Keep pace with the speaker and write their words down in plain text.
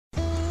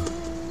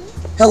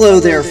Hello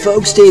there,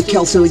 folks. Dave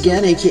Kelso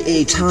again,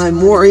 aka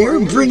Time Warrior,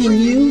 bringing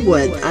you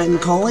what I'm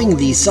calling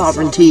the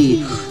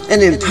Sovereignty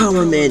and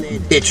Empowerment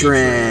Bitch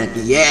Rant.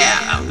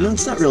 Yeah, no,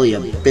 it's not really a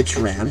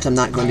bitch rant. I'm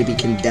not going to be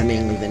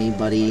condemning of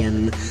anybody,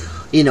 and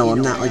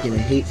I'm not like in a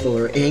hateful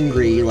or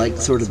angry like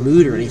sort of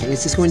mood or anything.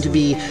 It's just going to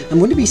be I'm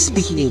going to be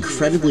speaking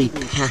incredibly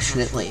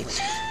passionately,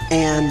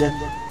 and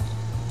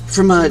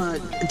from a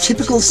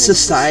typical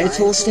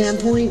societal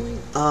standpoint.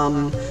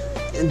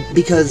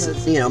 Because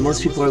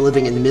most people are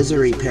living in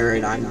misery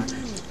paradigm.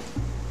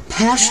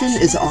 Passion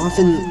is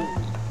often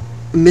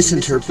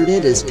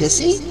misinterpreted as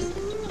pissy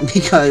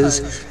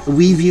because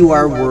we view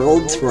our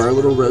world through our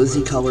little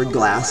rosy colored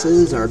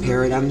glasses, our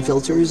paradigm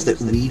filters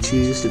that we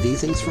choose to view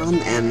things from,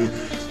 and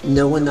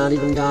no one, not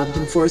even God,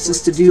 can force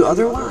us to do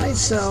otherwise.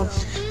 So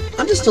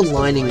I'm just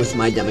aligning with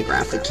my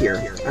demographic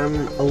here.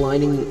 I'm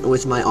aligning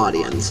with my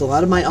audience. A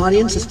lot of my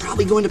audience is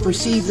probably going to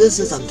perceive this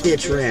as a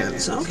bitch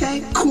rant. So,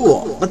 okay,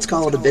 cool. Let's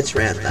call it a bitch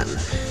rant then.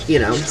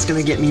 It's going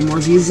to get me more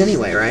views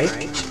anyway, right?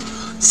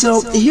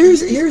 So, here's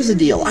the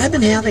deal. I've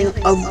been having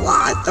a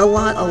lot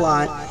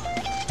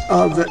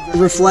of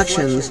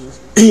reflections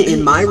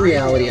in my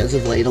reality as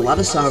of late. A lot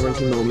of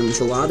sovereignty moments,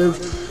 a lot of,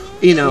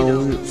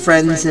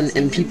 friends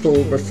and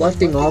people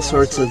reflecting all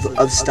sorts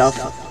of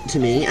stuff to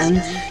me, and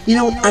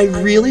I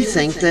really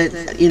think that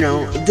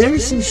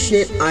there's some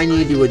shit I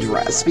need to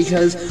address,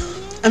 because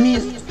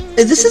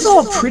this is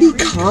all pretty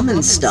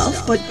common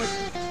stuff, but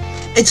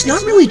it's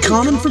not really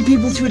common for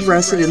people to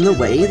address it in the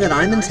way that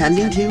I'm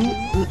intending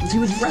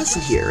to address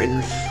it here.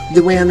 And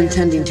the way I'm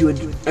intending to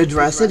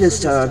address it is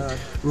to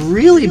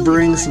really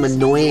bring some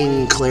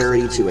annoying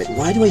clarity to it.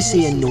 Why do I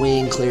say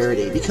annoying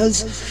clarity?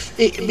 Because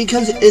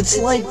it's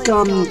like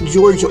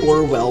George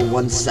Orwell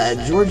once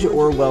said. George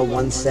Orwell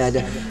once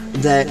said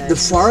that the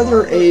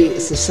farther a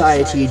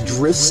society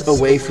drifts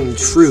away from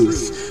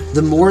truth,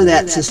 the more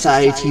that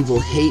society will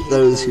hate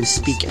those who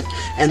speak it.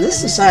 And this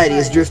society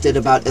has drifted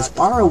about as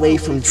far away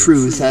from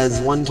truth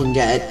as one can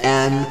get,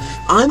 and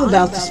I'm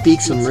about to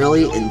speak some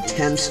really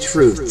intense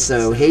truth.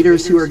 So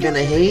haters who are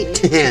gonna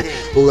hate,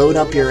 load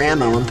up your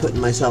ammo. I'm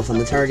putting myself on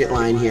the target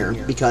line here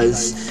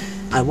because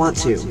I want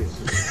to.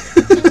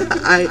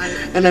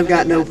 I've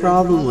got no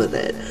problem with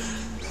it.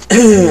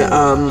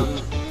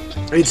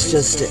 It's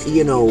just,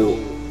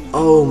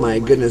 oh my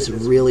goodness,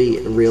 really,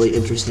 really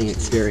interesting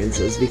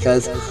experiences,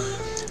 because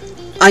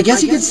I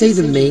guess you could say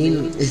the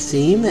main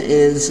theme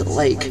is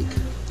like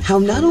how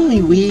not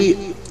only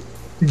we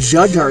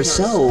judge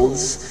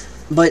ourselves,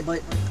 but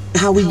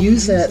how we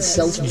use that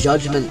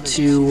self-judgment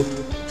to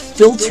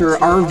filter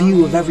our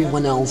view of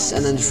everyone else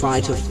and then try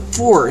to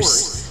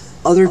force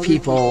other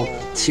people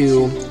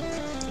to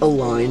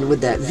align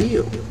with that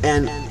view.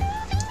 And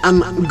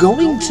I'm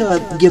going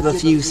to give a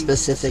few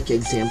specific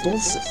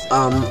examples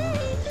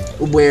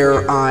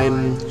where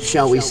I'm,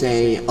 shall we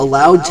say,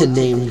 allowed to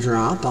name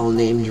drop. I'll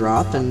name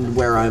drop, and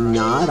where I'm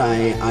not,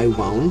 I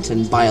won't.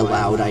 And by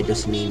allowed, I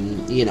just mean,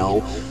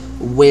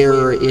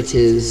 where it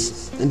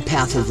is in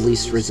path of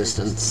least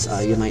resistance,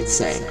 you might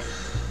say.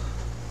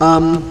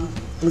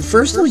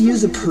 First, I'll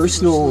use a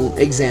personal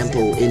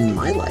example in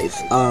my life.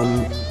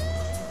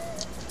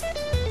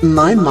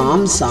 My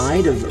mom's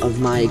side of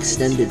my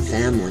extended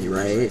family,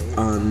 right?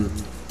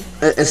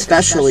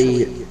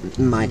 Especially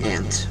my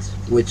aunt,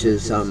 which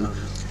is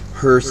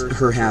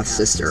her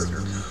half-sister.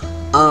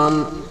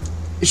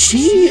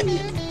 She,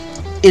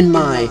 in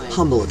my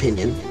humble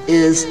opinion,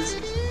 is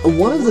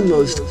one of the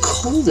most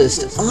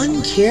coldest,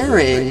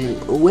 uncaring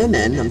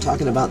women. I'm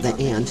talking about the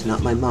aunt,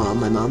 not my mom.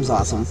 My mom's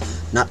awesome.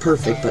 Not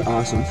perfect, but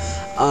awesome.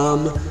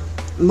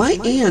 My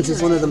aunt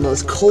is one of the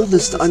most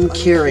coldest,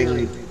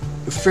 uncaring,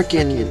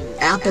 frickin'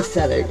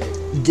 apathetic,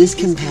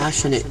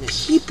 discompassionate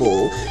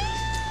people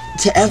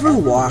to ever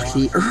walk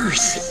the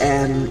earth.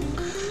 And,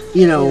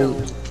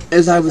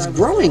 as I was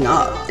growing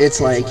up,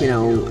 it's like,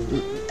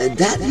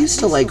 that used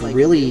to like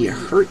really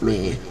hurt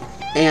me.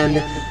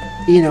 And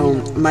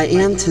my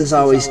aunt has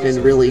always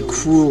been really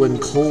cruel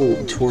and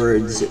cold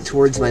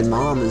towards my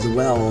mom as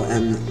well.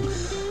 And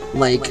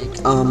like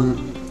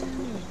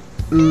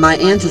my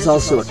aunt is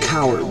also a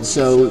coward,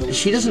 so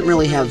she doesn't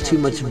really have too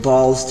much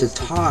balls to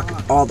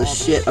talk all the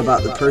shit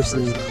about the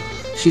person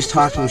she's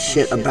talking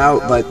shit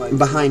about, but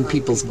behind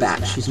people's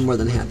backs, she's more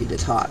than happy to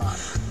talk.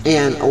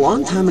 And a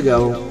long time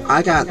ago,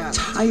 I got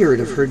tired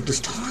of her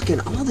just talking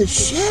all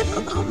this shit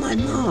about my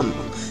mom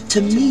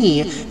to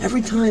me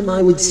every time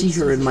I would see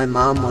her and my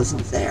mom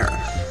wasn't there.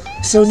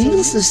 So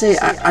needless to say,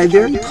 I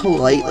very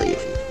politely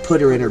put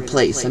her in her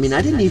place. I mean,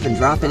 I didn't even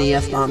drop any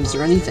F-bombs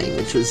or anything,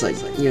 which was like,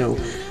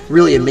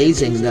 really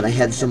amazing that I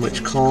had so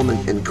much calm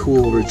and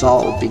cool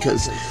resolve,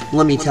 because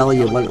let me tell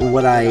you,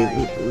 what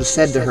I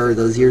said to her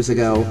those years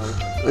ago,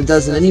 it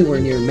doesn't anywhere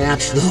near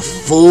match the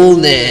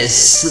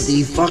fullness,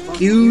 the fuck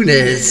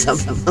you-ness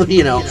of,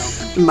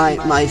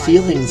 my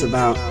feelings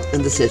about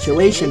the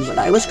situation. But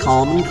I was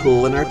calm and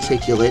cool and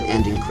articulate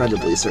and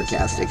incredibly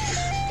sarcastic.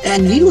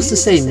 And needless to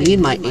say, me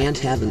and my aunt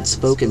haven't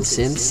spoken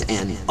since,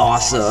 and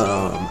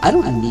awesome. I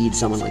don't need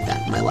someone like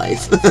that in my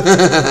life.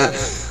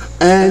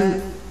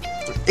 And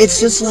it's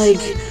just like,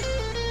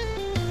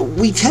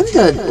 we tend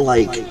to,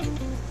 like,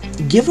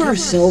 give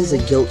ourselves a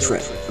guilt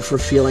trip for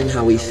feeling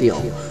how we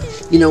feel.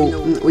 You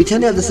know, we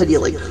tend to have this idea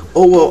like,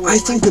 oh, well, I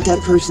think that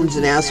person's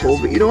an asshole,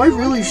 but, you know, I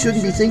really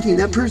shouldn't be thinking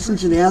that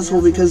person's an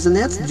asshole, because then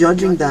that's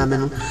judging them,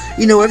 and,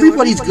 you know,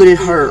 everybody's good at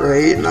heart,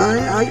 right? And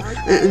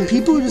and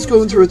people are just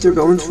going through what they're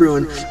going through,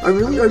 and I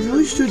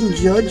really shouldn't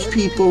judge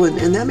people,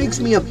 and that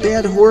makes me a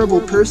bad, horrible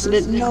person.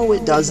 And no,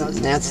 it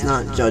doesn't. That's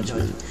not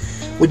judgment.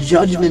 What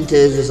judgment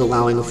is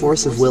allowing a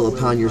force of will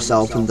upon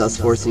yourself and thus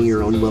forcing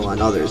your own will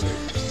on others.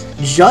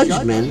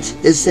 Judgment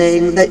is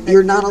saying that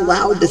you're not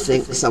allowed to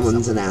think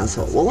someone's an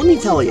asshole. Well, let me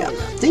tell you,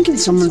 thinking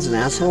someone's an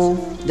asshole,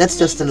 that's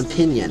just an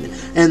opinion.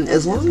 And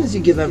as long as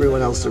you give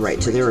everyone else the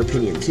right to their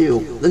opinion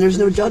too, then there's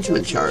no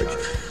judgment charge.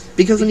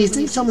 Because when you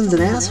think someone's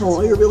an asshole,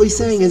 all you're really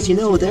saying is, you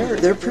know,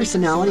 their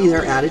personality,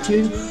 their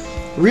attitude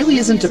really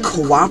isn't a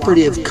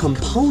cooperative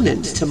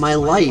component to my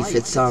life.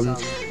 It's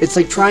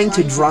like trying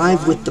to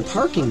drive with the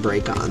parking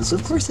brake on. So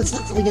of course it's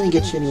not really going to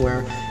get you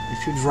anywhere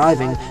if you're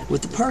driving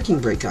with the parking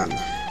brake on.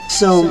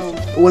 So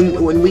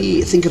when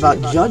we think about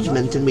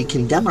judgment and we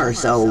condemn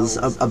ourselves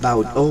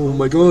about, oh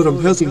my God,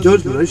 I'm passing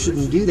judgment, I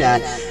shouldn't do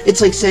that,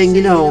 it's like saying,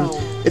 you know,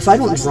 if I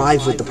don't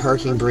drive with the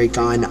parking brake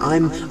on,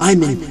 I'm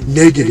in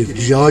negative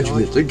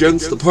judgment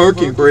against the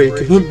parking brake,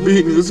 and I'm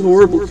being this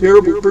horrible,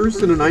 terrible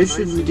person, and I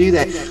shouldn't do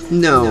that.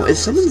 No, if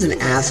someone's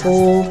an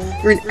asshole,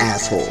 you're an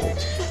asshole.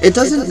 It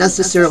doesn't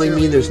necessarily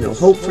mean there's no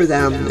hope for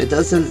them. It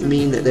doesn't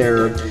mean that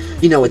they're,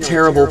 you know, a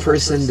terrible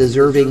person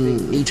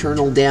deserving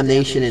eternal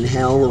damnation in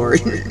hell, or,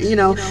 you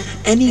know,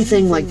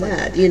 anything like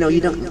that. You know,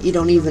 you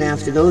don't even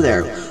have to go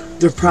there.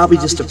 They're probably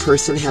just a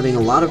person having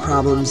a lot of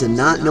problems and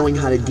not knowing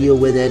how to deal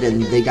with it,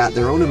 and they got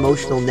their own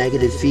emotional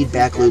negative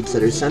feedback loops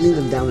that are sending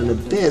them down an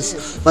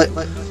abyss. But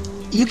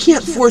you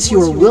can't force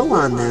your will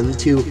on them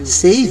to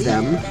save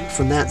them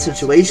from that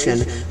situation.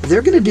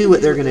 They're going to do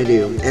what they're going to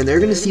do, and they're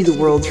going to see the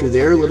world through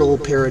their little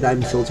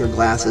paradigm filter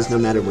glasses, no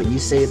matter what you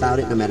say about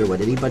it, no matter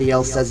what anybody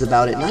else says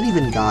about it. Not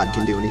even God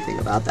can do anything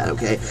about that,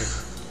 okay?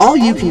 All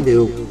you can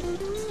do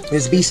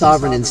is be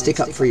sovereign and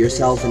stick up for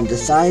yourself and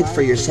decide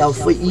for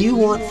yourself what you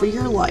want for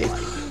your life.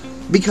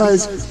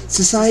 Because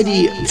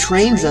society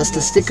trains us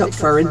to stick up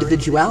for our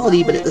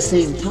individuality, but at the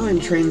same time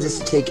trains us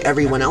to take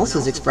everyone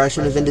else's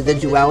expression of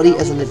individuality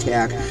as an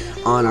attack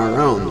on our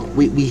own.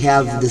 We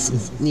have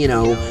this, you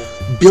know,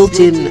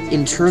 built-in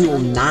internal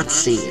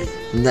Nazi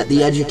that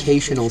the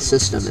educational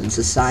system and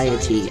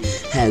society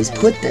has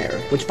put there,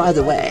 which, by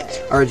the way,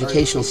 our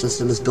educational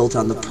system is built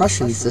on the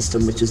Prussian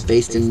system, which is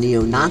based in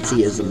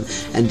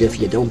neo-Nazism, and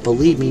if you don't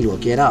believe me,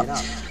 look it up.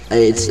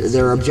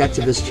 Their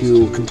objective is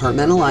to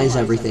compartmentalize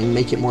everything,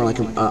 make it more like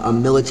a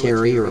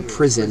military or a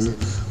prison,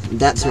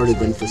 that sort of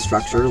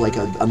infrastructure, like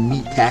a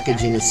meat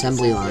packaging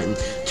assembly line,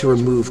 to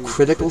remove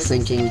critical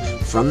thinking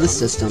from the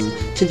system,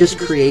 to just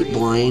create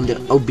blind,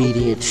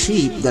 obedient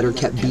sheep that are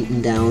kept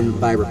beaten down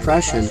by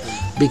repression,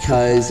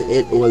 because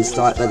it was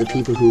thought by the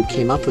people who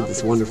came up with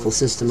this wonderful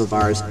system of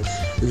ours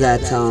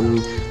that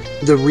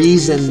the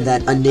reason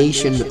that a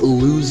nation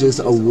loses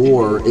a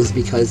war is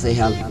because they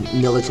have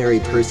military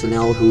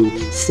personnel who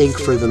think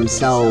for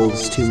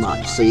themselves too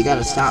much. So you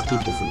gotta stop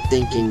people from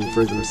thinking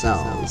for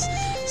themselves.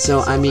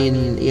 So, I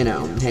mean, you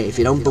know, hey, if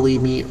you don't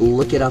believe me,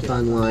 look it up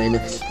online.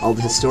 All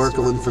the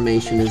historical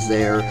information is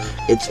there.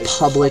 It's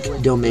public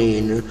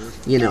domain,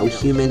 you know,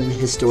 human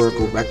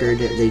historical record.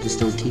 They just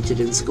don't teach it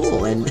in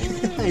school, and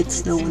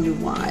it's no wonder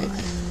why.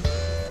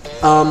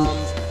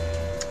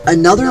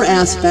 Another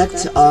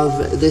aspect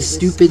of this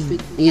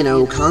stupid, you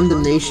know,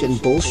 condemnation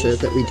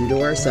bullshit that we do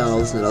to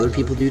ourselves and that other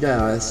people do to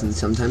us, and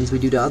sometimes we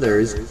do to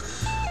others,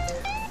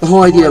 the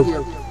whole idea of,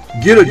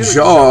 get a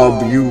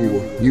job,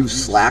 you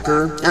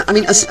slacker. I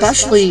mean,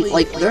 especially,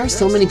 like, there are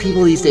so many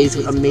people these days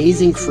with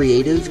amazing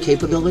creative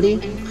capability,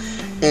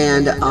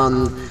 and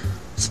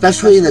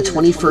especially in the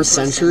 21st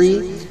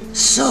century,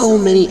 so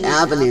many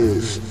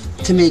avenues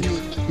to make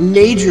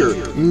major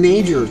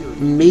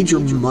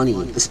money,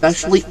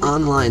 especially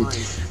online,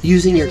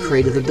 using your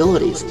creative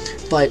abilities.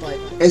 But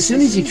as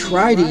soon as you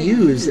try to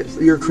use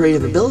your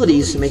creative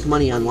abilities to make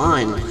money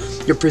online,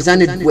 you're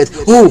presented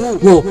with, oh,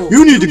 well,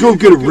 you need to go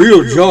get a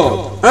real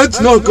job.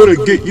 That's not going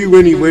to get you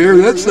anywhere.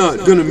 That's not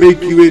going to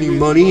make you any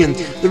money. And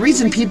the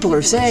reason people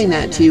are saying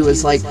that to you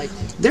is, like,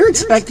 they're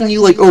expecting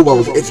you, like, oh,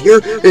 well,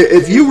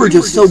 if you were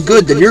just so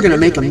good, then you're going to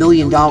make $1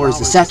 million a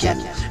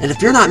second. And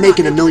if you're not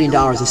making $1 million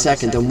a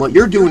second, then what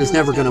you're doing is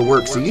never going to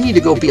work. So you need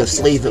to go be a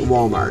slave at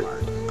Walmart.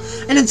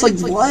 And it's like,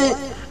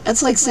 what?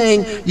 That's like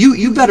saying,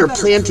 you better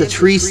plant a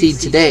tree seed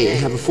today and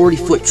have a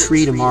 40-foot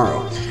tree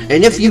tomorrow.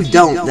 And if you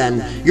don't,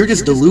 then you're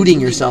just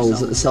deluding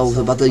yourselves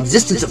about the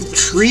existence of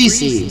tree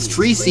seeds.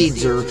 Tree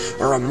seeds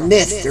are a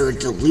myth, they're a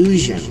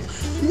delusion.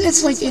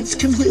 It's like, it's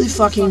completely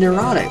fucking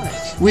neurotic.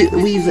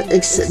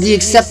 The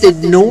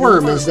accepted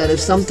norm is that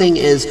if something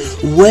is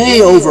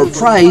way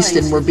overpriced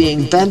and we're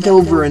being bent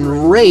over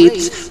and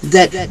raped,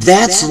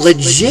 that's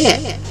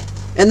legit.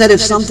 And that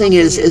if something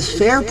is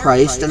fair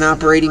priced and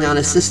operating on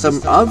a system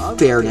of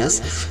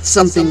fairness,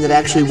 something that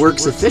actually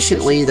works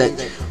efficiently,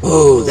 that,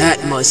 oh,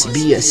 that must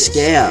be a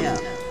scam.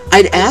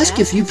 I'd ask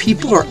if you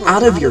people are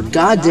out of your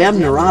goddamn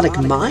neurotic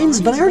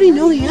minds, but I already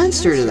know the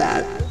answer to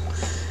that.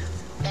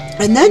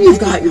 And then you've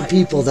got your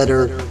people that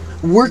are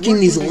working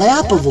these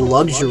lap of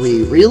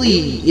luxury, really,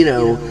 you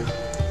know,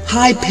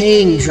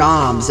 high-paying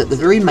jobs that the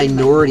very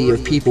minority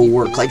of people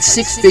work, like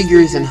 6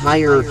 figures and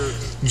higher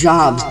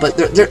jobs, but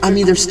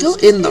they're still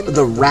in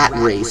the rat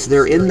race.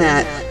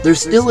 They're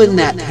still in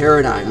that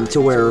paradigm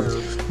to where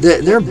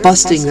they're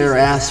busting their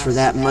ass for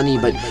that money,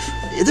 but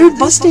they're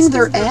busting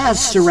their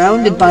ass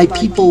surrounded by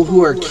people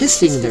who are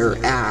kissing their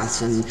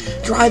ass and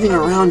driving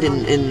around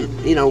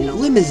in you know,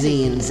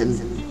 limousines and,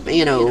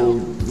 you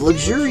know,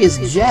 luxurious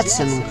jets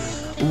and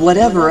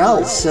whatever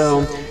else.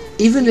 So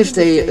even if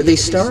they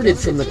started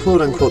from the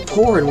quote-unquote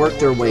poor and worked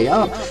their way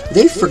up,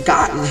 they've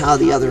forgotten how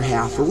the other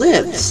half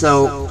lives.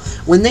 So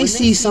when they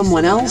see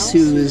someone else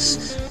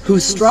who's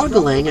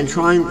struggling and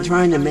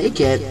trying to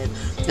make it,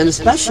 and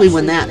especially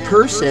when that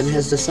person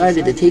has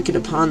decided to take it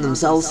upon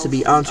themselves to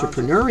be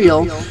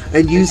entrepreneurial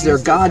and use their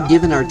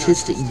God-given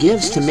artistic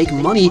gifts to make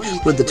money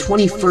with the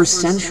 21st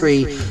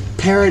century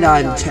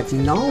paradigm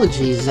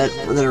technologies that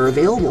are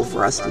available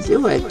for us to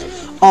do it,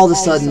 all of a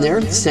sudden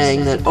they're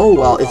saying that, oh,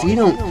 well, if you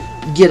don't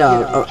get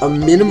a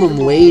minimum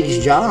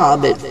wage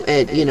job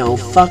at you know,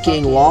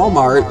 fucking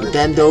Walmart,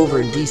 bend over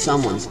and be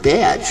someone's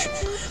bitch,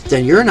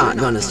 then you're not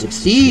going to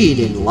succeed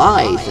in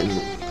life.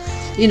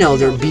 And, you know,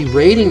 they're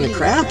berating the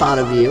crap out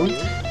of you.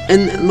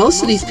 And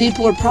most of these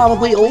people are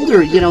probably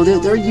older. You know,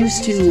 they're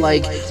used to,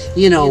 like,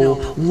 you know,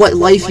 what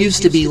life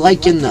used to be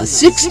like in the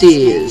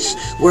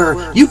 60s,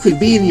 where you could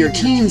be in your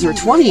teens or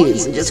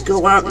 20s and just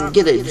go out and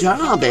get a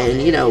job,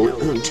 and, you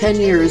know, 10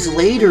 years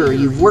later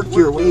you've worked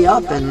your way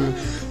up and,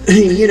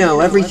 you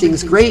know,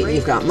 everything's great and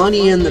you've got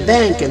money in the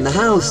bank and the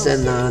house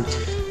and,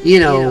 you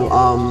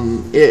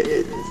know,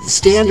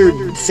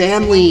 standard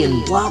family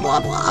and blah, blah,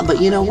 blah.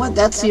 But you know what?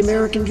 That's the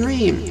American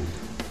dream.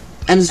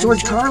 And as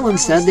George Carlin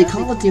said, they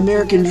call it the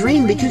American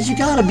dream because you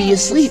gotta be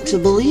asleep to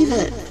believe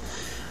it.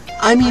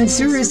 I mean,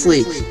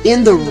 seriously,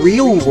 in the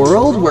real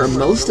world where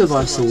most of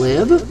us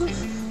live,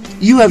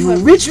 you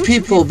have rich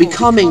people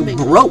becoming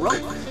broke,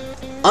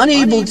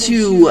 unable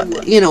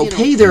to, you know,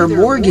 pay their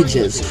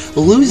mortgages,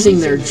 losing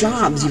their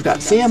jobs. You've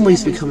got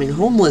families becoming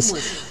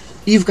homeless.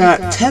 You've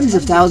got tens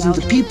of thousands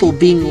of people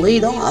being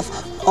laid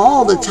off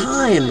all the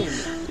time.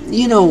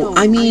 You know,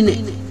 I mean,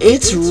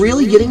 it's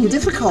really getting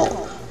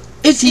difficult.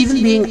 It's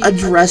even being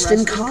addressed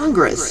in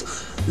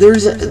Congress. There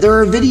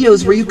are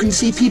videos where you can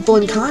see people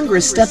in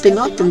Congress stepping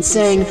up and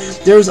saying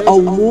there's a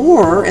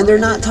war, and they're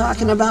not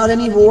talking about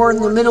any war in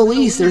the Middle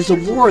East. There's a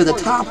war, the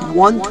top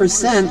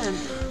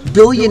 1%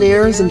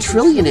 billionaires and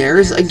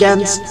trillionaires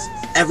against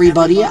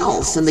everybody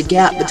else, and the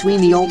gap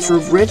between the ultra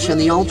rich and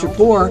the ultra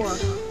poor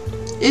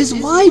is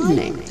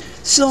widening.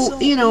 So,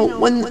 you know,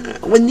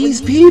 when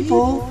these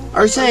people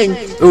are saying,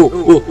 oh,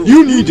 well,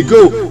 you need to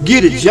go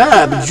get a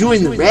job and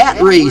join the rat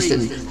race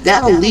and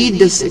that'll lead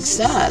to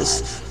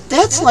success,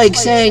 that's like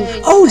saying,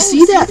 oh,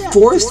 see that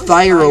forest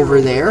fire over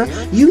there?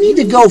 You need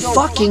to go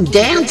fucking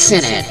dance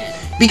in it,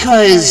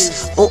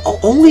 because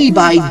only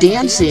by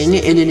dancing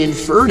in an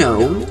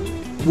inferno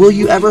will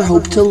you ever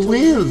hope to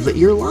live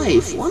your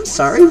life. Well, I'm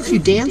sorry, if you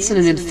dance in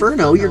an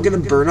inferno, you're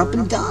going to burn up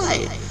and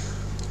die.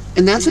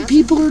 And that's what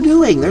people are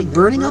doing. They're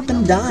burning up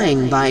and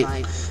dying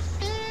by,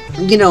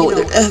 you know,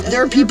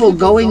 there are people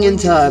going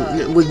into,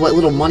 with what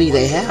little money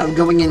they have,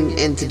 going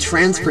into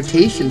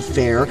transportation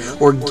fare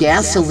or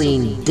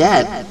gasoline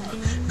debt,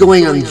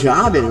 going on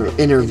job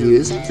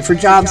interviews for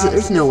jobs that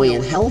there's no way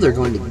in hell they're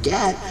going to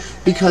get,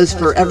 because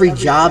for every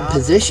job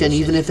position,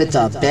 even if it's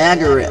a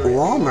bagger at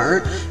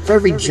Walmart, for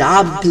every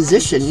job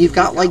position you've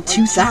got like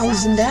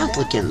 2,000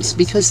 applicants,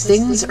 because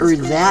things are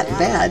that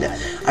bad.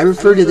 I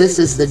refer to this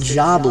as the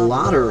job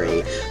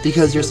lottery,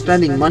 because you're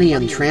spending money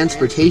on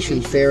transportation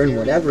fare and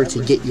whatever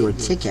to get your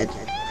ticket,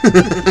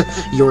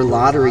 your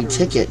lottery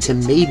ticket, to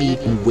maybe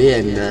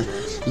win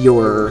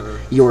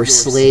your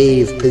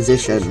slave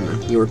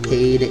position, your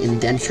paid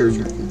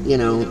indentured, you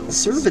know,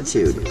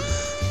 servitude.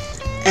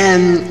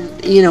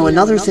 And, you know,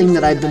 another thing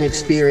that I've been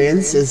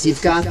experiencing is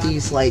you've got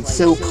these, like,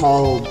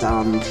 so-called,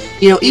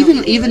 you know,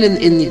 even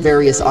in the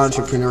various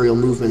entrepreneurial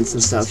movements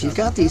and stuff, you've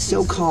got these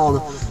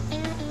so-called,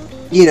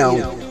 you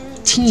know,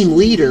 team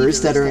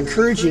leaders that are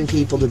encouraging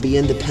people to be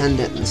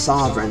independent and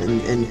sovereign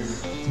and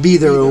be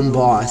their own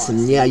boss,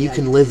 and yeah, you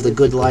can live the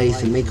good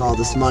life and make all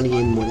this money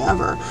and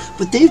whatever,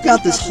 but they've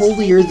got this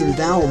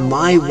holier-than-thou,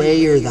 my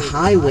way or the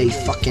highway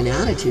fucking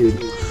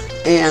attitude.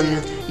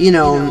 And, you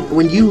know,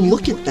 when you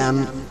look at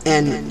them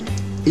and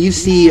you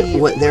see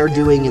what they're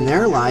doing in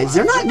their lives,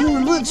 they're not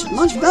doing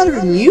much better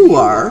than you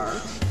are,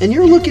 and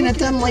you're looking at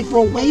them like,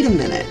 well, wait a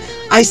minute,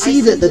 I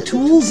see that the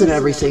tools and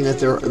everything that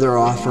they're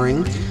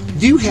offering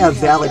do have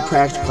valid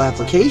practical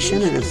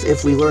application, and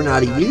if we learn how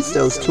to use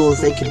those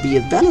tools, they could be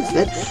of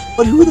benefit,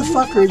 but who the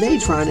fuck are they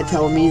trying to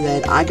tell me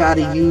that I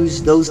gotta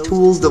use those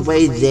tools the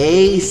way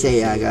they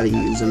say I gotta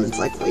use them? It's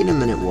like, wait a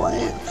minute,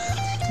 what?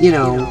 You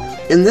know,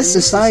 in this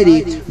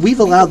society,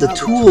 we've allowed the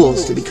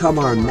tools to become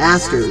our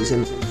masters,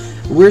 and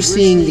we're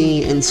seeing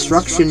the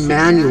instruction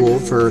manual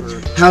for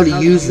how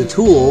to use the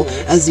tool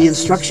as the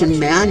instruction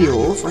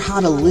manual for how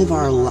to live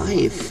our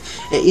life.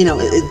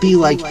 It'd be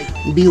like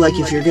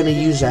if you're going to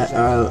use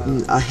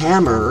a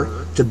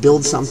hammer to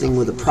build something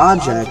with a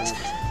project,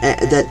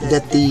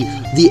 that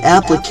the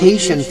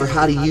application for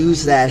how to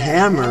use that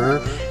hammer,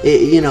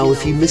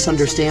 if you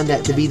misunderstand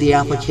that to be the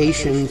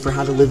application for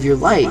how to live your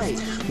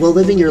life, well,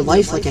 living your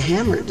life like a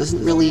hammer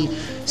doesn't really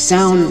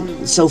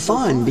sound so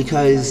fun,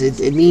 because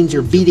it means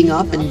you're beating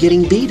up and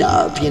getting beat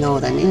up, you know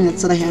what I mean?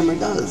 That's what a hammer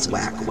does,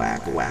 whack,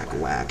 whack, whack,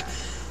 whack,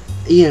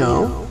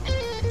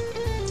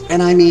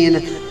 and I mean,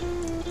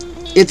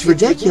 it's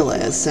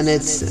ridiculous, and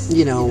it's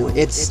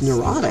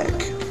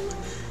neurotic,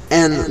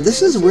 and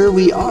this is where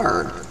we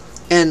are.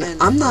 And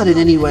I'm not in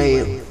any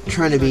way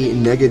trying to be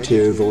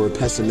negative or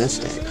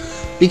pessimistic,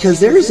 because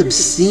there is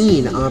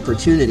obscene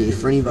opportunity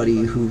for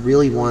anybody who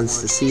really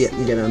wants to see it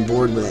and get on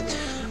board with it.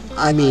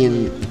 I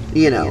mean,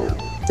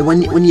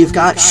 when you've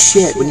got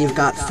shit, when you've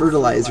got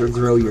fertilizer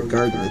grow your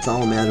garden, it's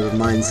all a matter of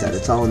mindset.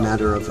 It's all a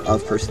matter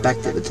of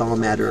perspective. It's all a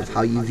matter of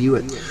how you view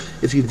it.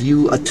 If you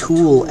view a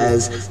tool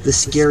as the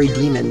scary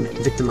demon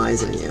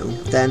victimizing you,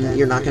 then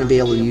you're not going to be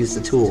able to use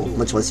the tool,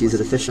 much less use it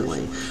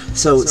efficiently.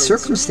 So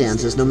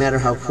circumstances, no matter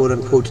how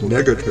quote-unquote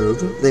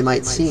negative they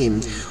might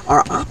seem,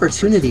 are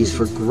opportunities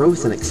for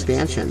growth and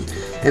expansion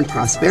and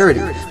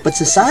prosperity. But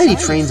society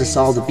trains us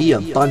all to be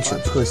a bunch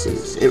of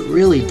pussies. It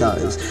really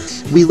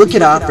does. We look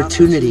at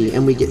opportunity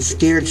and we get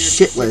scared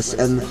shitless,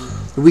 and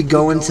we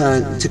go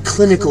into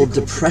clinical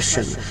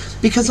depression,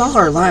 because all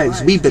our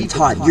lives we've been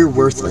taught you're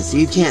worthless,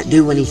 you can't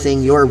do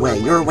anything your way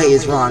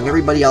is wrong,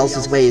 everybody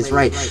else's way is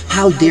right,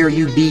 how dare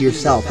you be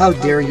yourself, how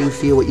dare you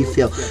feel what you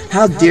feel,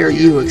 how dare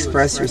you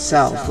express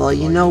yourself. Well,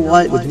 you know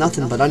what, with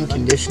nothing but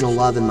unconditional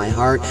love in my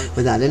heart,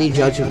 without any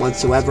judgment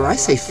whatsoever, I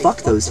say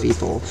fuck those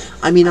people.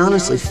 I mean,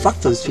 honestly, fuck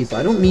those people.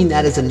 I don't mean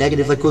that as a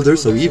negative, like, oh, they're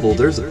so evil,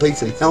 there's a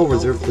place in hell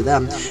reserved for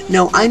them.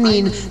 No, I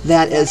mean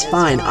that as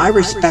fine. I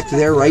respect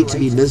their right to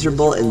be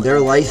miserable in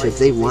their life if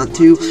they want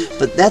to,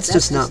 but that's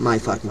just not my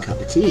fucking cup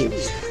of tea.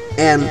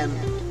 And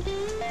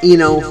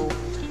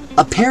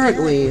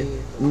apparently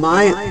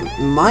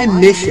my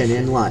mission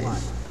in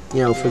life,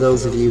 for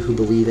those of you who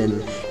believe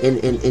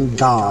in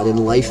God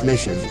and life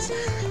missions,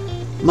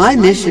 my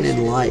mission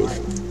in life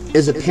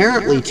is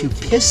apparently to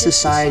piss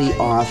society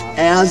off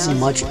as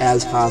much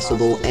as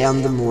possible,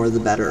 and the more the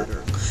better.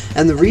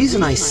 And the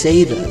reason I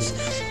say this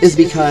is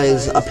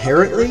because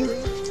apparently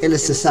in a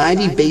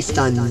society based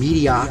on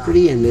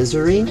mediocrity and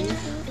misery,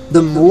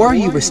 the more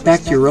you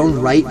respect your own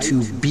right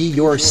to be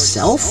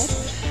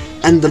yourself,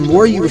 and the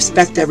more you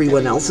respect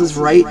everyone else's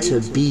right to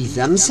be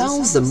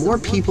themselves, the more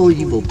people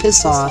you will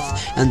piss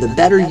off, and the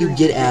better you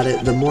get at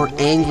it, the more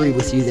angry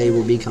with you they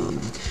will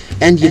become.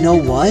 And you know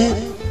what?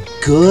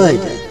 Good.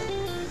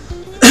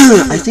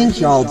 I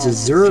think y'all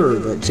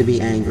deserve to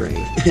be angry.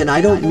 And I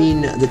don't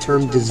mean the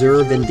term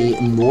deserve in the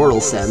moral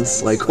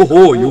sense, like,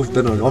 oh, you've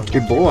been a naughty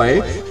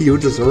boy, you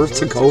deserve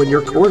to go in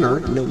your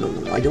corner.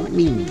 No, I don't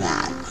mean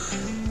that.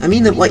 I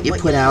mean that what you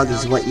put out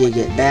is what you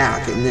get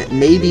back, and that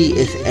maybe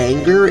if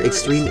anger,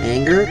 extreme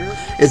anger,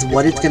 is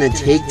what it's going to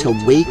take to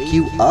wake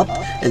you up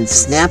and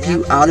snap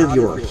you out of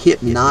your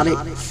hypnotic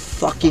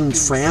fucking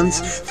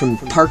trance from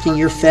parking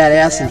your fat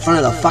ass in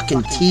front of the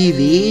fucking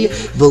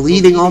TV,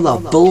 believing all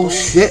the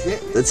bullshit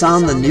that's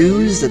on the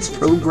news that's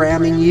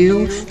programming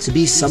you to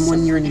be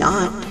someone you're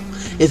not.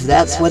 If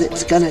that's what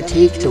it's gonna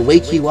take to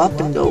wake you up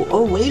and go,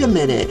 oh, wait a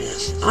minute,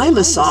 I'm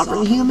a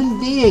sovereign human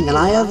being and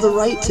I have the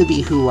right to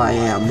be who I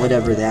am,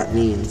 whatever that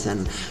means,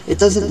 and it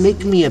doesn't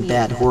make me a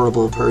bad,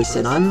 horrible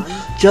person. I'm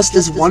just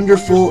as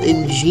wonderful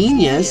and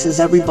genius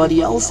as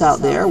everybody else out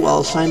there,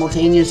 while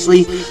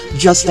simultaneously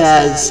just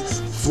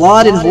as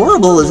flawed and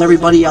horrible as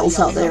everybody else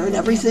out there, and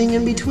everything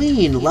in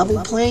between.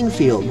 Level playing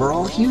field. We're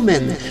all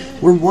human.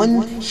 We're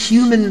one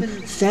human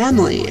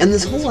family. And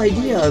this whole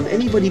idea of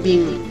anybody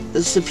being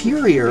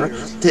superior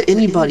to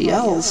anybody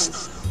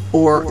else,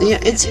 or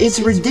it's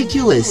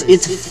ridiculous.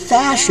 It's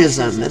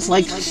fascism. It's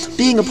like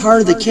being a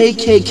part of the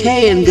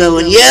KKK and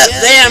going, yep,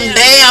 them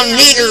damn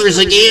niggers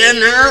again,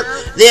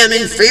 them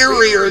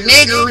inferior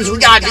niggers, we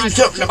gotta do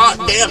something about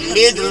damn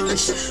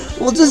niggers.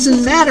 Well, it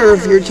doesn't matter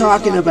if you're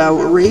talking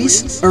about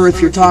race, or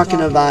if you're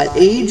talking about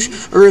age,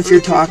 or if you're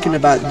talking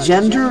about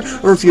gender,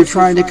 or if you're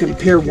trying to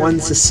compare one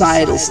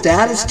societal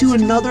status to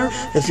another,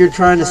 if you're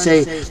trying to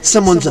say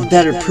someone's a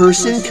better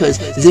person because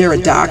they're a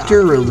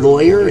doctor or a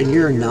lawyer and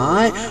you're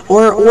not,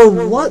 or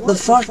what the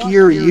fuck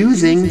you're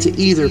using to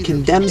either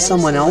condemn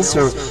someone else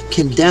or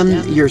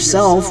condemn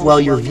yourself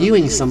while you're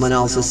viewing someone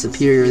else as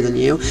superior than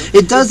you.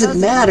 It doesn't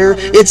matter.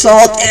 It's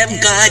all them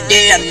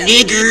goddamn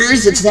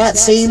niggers. It's that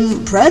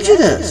same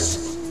prejudice.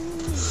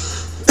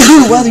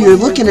 Whether you're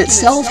looking at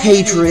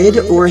self-hatred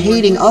or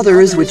hating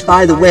others, which,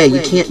 by the way,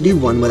 you can't do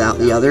one without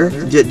the other,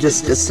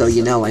 just so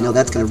you know. I know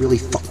that's going to really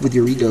fuck with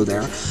your ego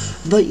there.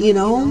 But,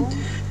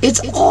 it's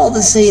all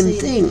the same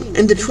thing.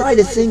 And to try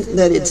to think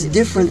that it's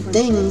different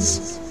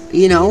things,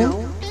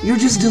 you're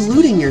just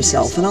deluding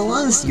yourself. In all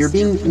honesty, you're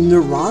being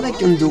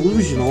neurotic and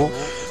delusional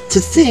to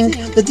think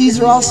that these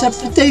are all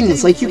separate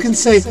things. Like you can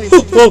say,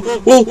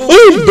 well,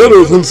 I'm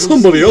better than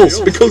somebody else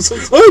because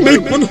I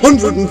make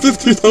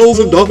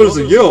 $150,000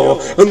 a year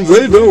and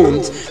they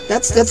don't.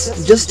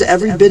 That's just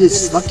every bit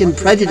as fucking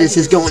prejudice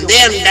as going,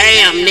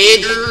 damn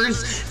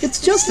niggers. It's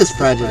just as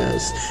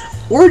prejudice.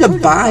 Or to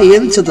buy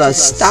into the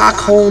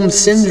Stockholm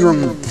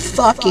Syndrome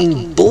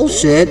fucking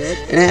bullshit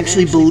and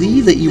actually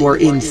believe that you are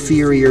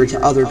inferior to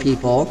other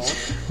people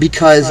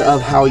because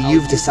of how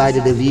you've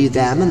decided to view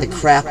them and the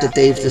crap that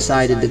they've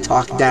decided to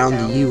talk down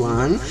to you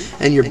on,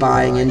 and you're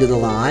buying into the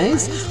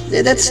lies.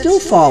 That's still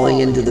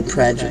falling into the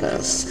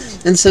prejudice.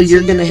 And so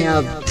you're going to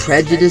have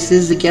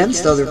prejudices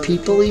against other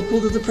people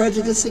equal to the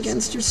prejudice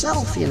against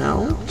yourself, you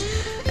know?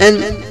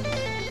 And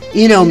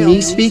you know,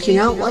 me speaking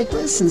out like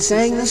this and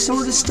saying this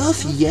sort of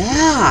stuff,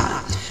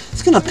 yeah,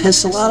 it's gonna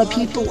piss a lot of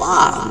people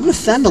off. I'm gonna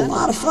offend a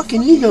lot of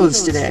fucking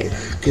egos today,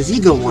 because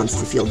ego wants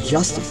to feel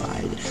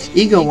justified.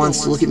 Ego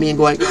wants to look at me and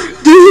going,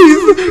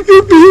 Dave,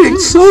 you're being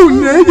so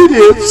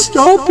negative.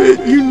 Stop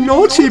it, you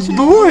naughty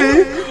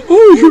boy.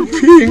 Oh, you're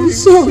being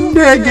so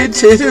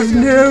negative.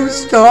 No,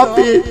 stop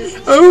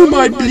it. Oh,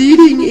 my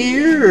bleeding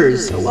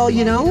ears. Well,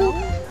 you know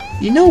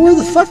where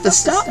the fuck the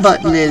stop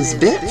button is,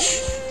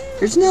 bitch.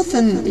 There's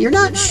nothing, you're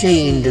not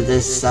chained to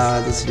this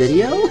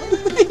video,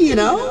 you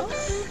know?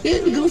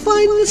 Go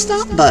find the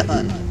stop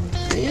button.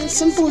 Yeah,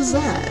 simple as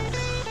that.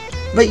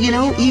 But you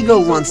know, ego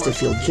wants to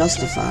feel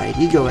justified.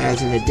 Ego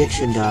has an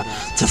addiction to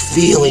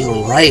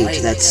feeling right.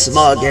 That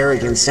smug,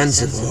 arrogant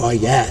sense of, oh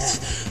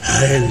yes,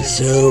 I'm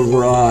so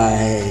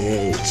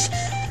right.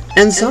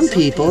 And some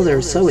people,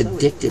 they're so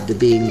addicted to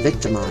being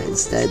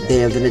victimized that they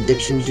have an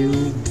addiction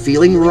to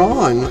feeling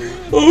wrong.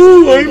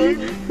 Oh,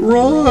 I'm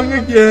wrong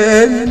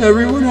again, and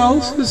everyone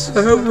else is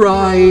so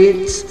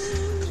right.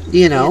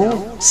 You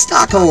know,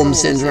 Stockholm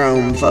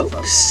Syndrome,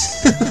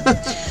 folks.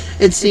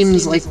 It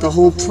seems like the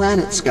whole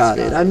planet's got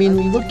it. I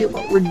mean, look at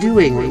what we're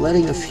doing. We're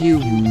letting a few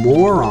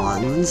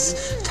morons,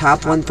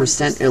 top 1%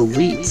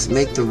 elites,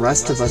 make the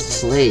rest of us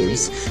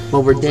slaves,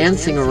 while we're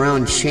dancing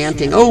around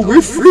chanting, oh,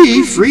 we're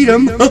free,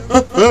 freedom,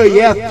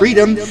 yeah,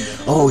 freedom.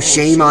 Oh,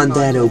 shame on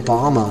that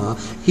Obama.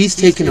 He's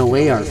taken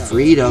away our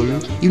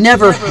freedom. You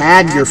never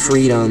had your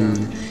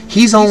freedom.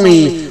 He's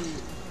only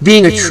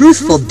being a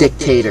truthful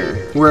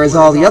dictator, whereas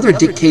all the other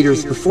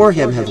dictators before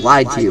him have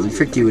lied to you and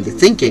tricked you into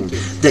thinking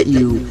that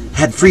you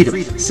had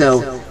freedom.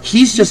 So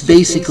he's just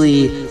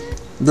basically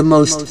the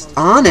most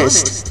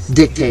honest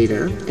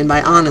dictator, and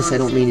by honest I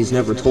don't mean he's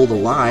never told a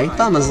lie.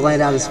 Obama's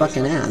lied out his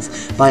fucking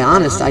ass. By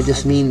honest I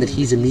just mean that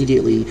he's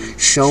immediately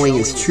showing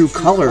his true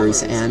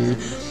colors, and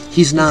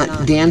he's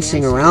not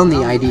dancing around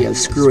the idea of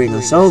screwing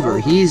us over.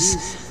 He's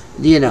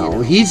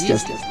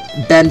just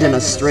bending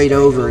us straight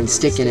over and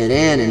sticking it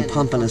in and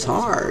pumping us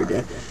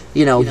hard.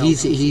 You know,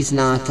 he's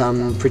not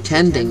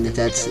pretending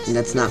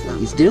that's not what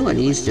he's doing.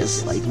 He's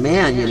just like,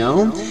 man, you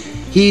know,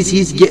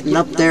 he's getting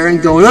up there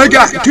and going, I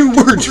got 2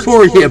 words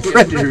for you,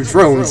 predator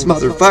drones,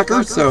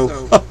 motherfucker. So,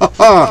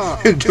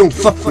 don't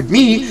fuck with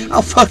me.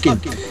 I'll fucking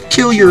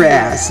kill your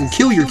ass and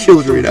kill your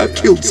children. I've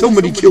killed so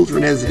many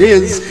children as it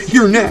is.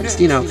 You're next,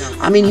 you know.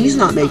 I mean, he's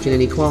not making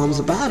any qualms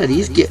about it.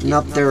 He's getting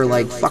up there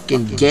like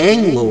fucking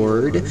gang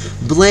lord,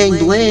 bling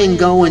bling,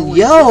 going,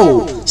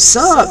 yo,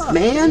 sup,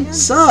 man,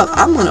 sup.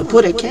 I'm gonna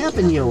put a cap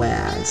in your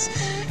ass.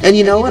 And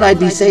you know what? I'd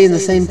be saying the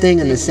same thing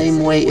in the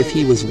same way if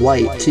he was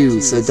white, too.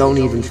 So don't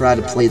even try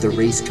to play the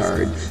race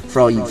card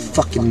for all you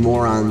fucking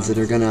morons that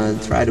are gonna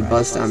try to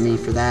bust on me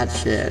for that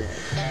shit.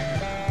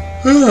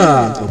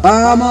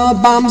 Obama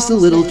bombs the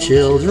little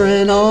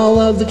children,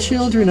 all of the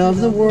children of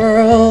the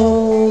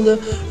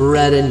world.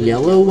 Red and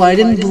yellow,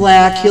 white and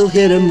black, he'll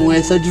hit them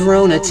with a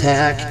drone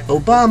attack.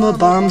 Obama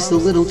bombs the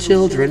little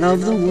children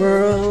of the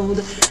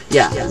world.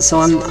 Yeah, so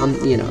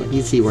I'm you know,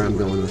 you see where I'm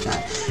going with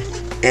that.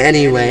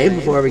 Anyway,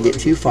 before we get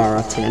too far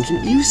off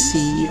tangent, you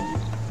see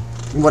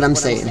what I'm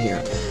saying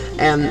here.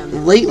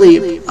 And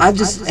lately, I've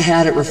just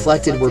had it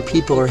reflected where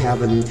people are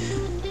having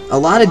a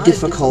lot of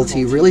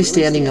difficulty really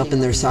standing up in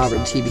their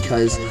sovereignty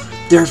because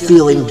they're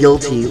feeling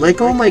guilty.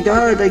 Like, oh my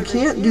God, I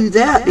can't do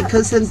that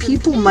because then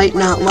people might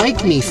not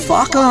like me.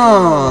 Fuck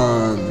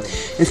 'em.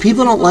 If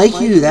people don't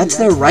like you, that's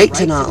their right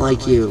to not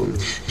like you.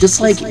 Just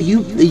like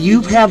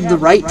you have the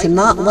right to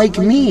not like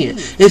me.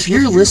 If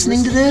you're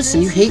listening to this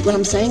and you hate what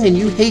I'm saying and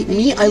you hate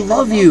me, I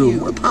love you.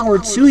 More power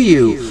to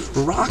you.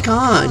 Rock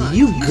on.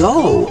 You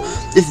go.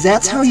 If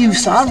that's how you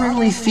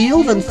sovereignly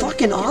feel, then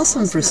fucking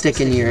awesome for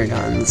sticking to your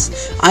guns.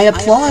 I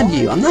applaud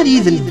you. I'm not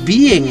even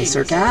being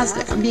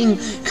sarcastic. I'm being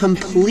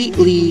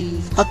completely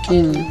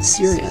fucking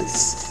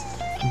serious.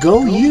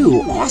 Go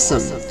you.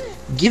 Awesome.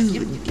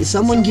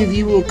 Someone give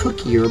you a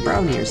cookie or a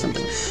brownie or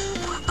something.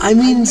 I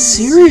mean,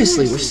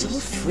 seriously, we're so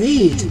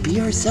afraid to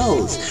be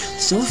ourselves.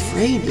 So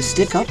afraid to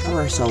stick up for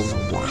ourselves.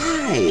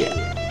 Why?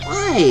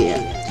 Why?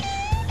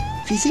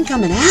 If you think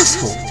I'm an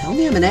asshole, tell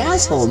me I'm an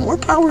asshole. More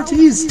power to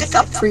you. Stick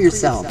up for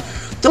yourself.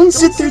 Don't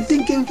sit there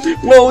thinking,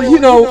 well, you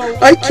know,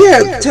 I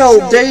can't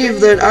tell Dave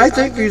that I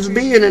think he's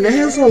being an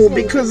asshole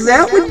because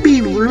that would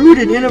be rude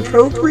and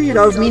inappropriate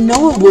of me.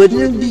 No, it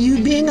wouldn't. It'd be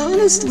you being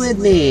honest with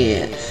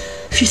me.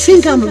 If you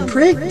think I'm a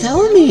prick,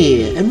 tell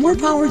me, and more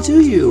power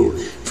to you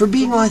for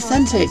being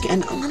authentic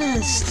and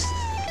honest.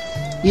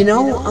 You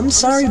know, I'm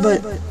sorry,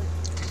 but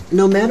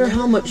no matter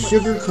how much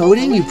sugar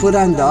coating you put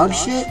on dog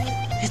shit,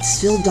 it's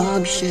still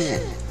dog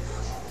shit.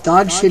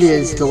 Dog shit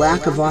is the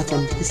lack of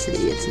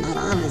authenticity. It's not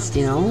honest,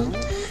 you know?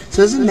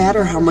 So it doesn't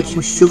matter how much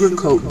you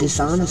sugarcoat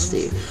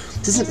dishonesty.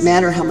 It doesn't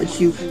matter how much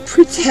you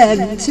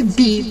pretend to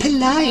be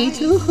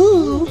polite.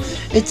 Ooh.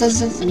 It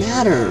doesn't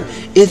matter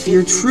if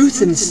your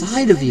truth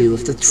inside of you,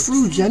 if the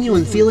true,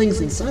 genuine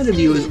feelings inside of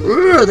you is,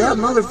 that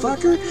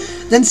motherfucker,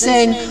 then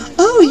saying,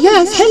 oh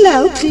yes,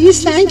 hello,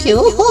 please, thank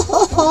you,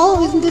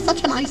 isn't this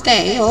such a nice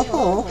day,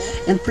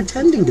 and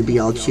pretending to be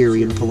all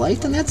cheery and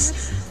polite, then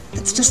that's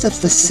just a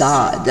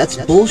facade. That's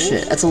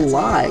bullshit. That's a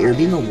lie. You're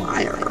being a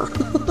liar.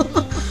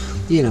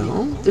 You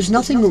know, there's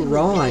nothing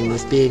wrong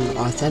with being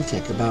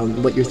authentic about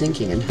what you're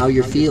thinking and how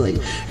you're feeling.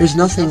 There's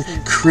nothing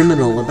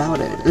criminal about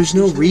it. There's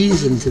no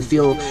reason to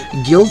feel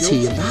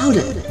guilty about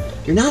it.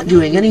 You're not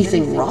doing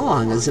anything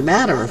wrong. As a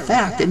matter of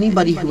fact,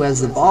 anybody who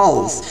has the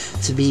balls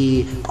to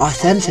be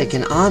authentic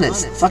and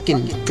honest,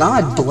 fucking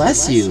God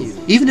bless you.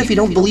 Even if you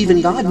don't believe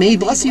in God, may He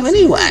bless you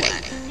anyway.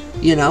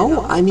 You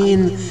know, I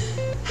mean,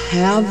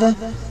 have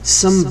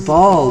some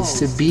balls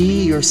to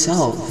be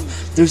yourself.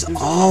 There's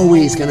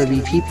always going to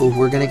be people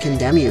who are going to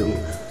condemn you,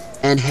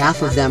 and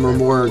half of them or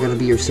more are going to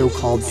be your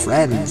so-called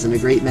friends, and a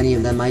great many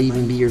of them might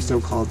even be your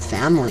so-called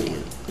family.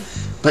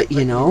 But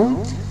you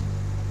know,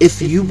 if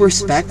you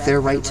respect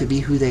their right to be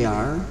who they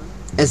are,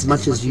 as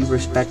much as you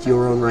respect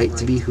your own right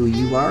to be who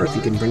you are, if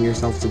you can bring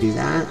yourself to do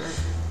that,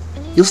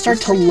 you'll start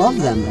to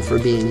love them for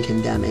being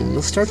condemning.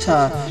 You'll start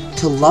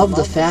to love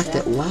the fact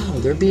that, wow,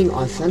 they're being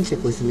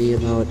authentic with me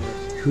about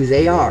who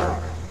they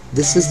are.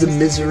 This is the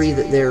misery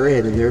that they're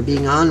in, and they're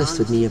being honest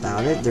with me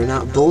about it. They're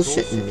not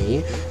bullshitting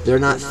me. They're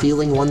not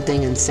feeling one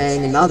thing and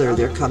saying another.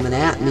 They're coming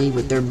at me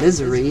with their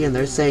misery, and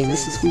they're saying,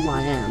 this is who I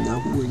am. Now,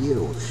 who are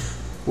you?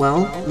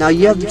 Well, now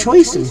you have the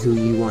choice in who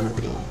you want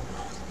to be.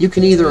 You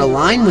can either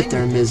align with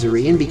their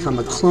misery and become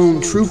a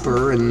clone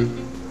trooper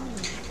and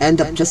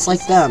end up just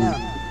like them.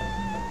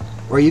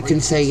 Or you can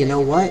say, you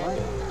know what?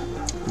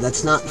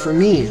 That's not for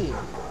me.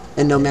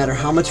 And no matter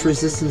how much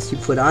resistance you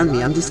put on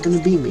me, I'm just going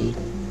to be me.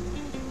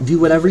 Do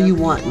whatever you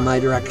want in my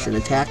direction.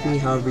 Attack me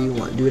however you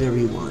want. Do whatever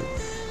you want.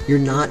 You're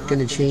not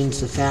going to change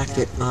the fact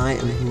that I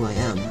am who I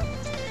am.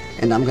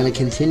 And I'm going to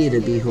continue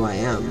to be who I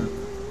am,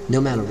 no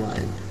matter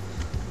what.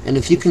 And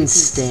if you can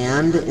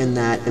stand in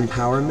that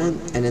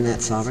empowerment and in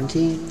that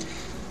sovereignty,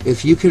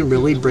 if you can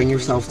really bring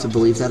yourself to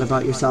believe that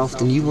about yourself,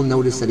 then you will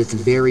notice that it's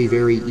very,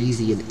 very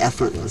easy and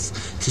effortless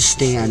to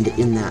stand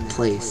in that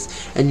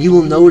place. And you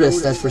will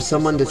notice that for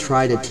someone to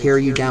try to tear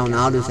you down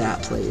out of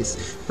that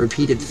place,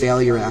 repeated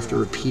failure after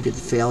repeated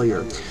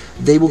failure,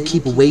 they will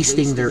keep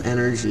wasting their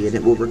energy, and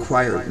it will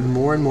require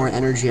more and more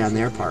energy on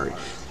their part,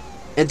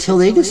 until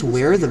they just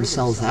wear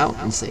themselves out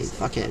and say,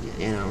 fuck it,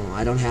 you know,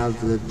 I don't have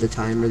the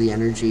time or the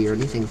energy or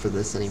anything for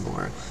this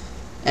anymore.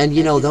 And,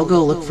 you know, they'll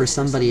go look for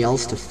somebody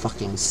else to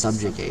fucking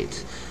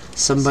subjugate.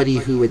 Somebody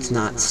who it's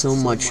not so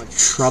much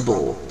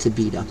trouble to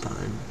beat up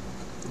on,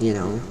 you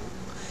know.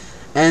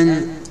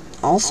 And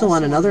also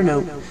on another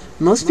note,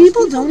 most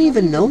people don't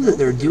even know that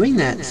they're doing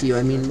that to you.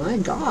 I mean, my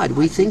God,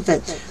 we think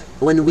that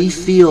when we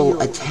feel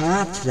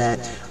attacked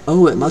that,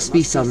 oh, it must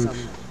be some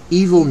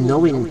evil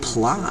knowing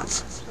plot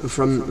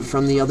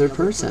from the other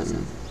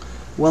person.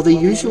 Well, they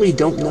usually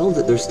don't know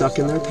that they're stuck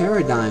in their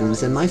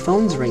paradigms, and my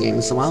phone's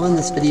ringing, so I'll end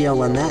this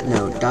video on that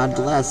note. God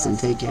bless and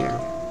take care.